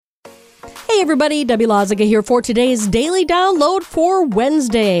Hey everybody, Debbie Lazaga here for today's daily download for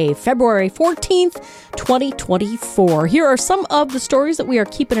Wednesday, February 14th, 2024. Here are some of the stories that we are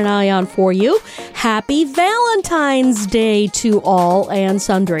keeping an eye on for you. Happy Valentine's Day to all and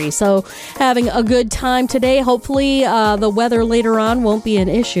sundry. So having a good time today. Hopefully the weather later on won't be an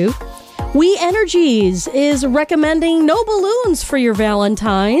issue. We Energies is recommending no balloons for your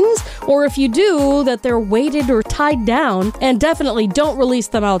Valentines, or if you do, that they're weighted or tied down, and definitely don't release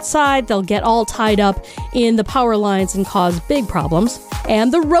them outside. They'll get all tied up in the power lines and cause big problems.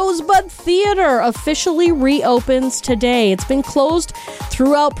 And the Rosebud Theater officially reopens today. It's been closed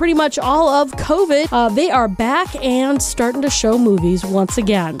throughout pretty much all of COVID. They are back and starting to show movies once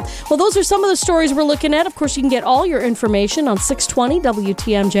again. Well, those are some of the stories we're looking at. Of course, you can get all your information on 620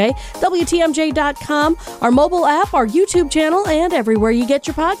 WTMJ, WTMJ.com, our mobile app, our YouTube channel, and everywhere you get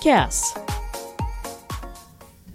your podcasts.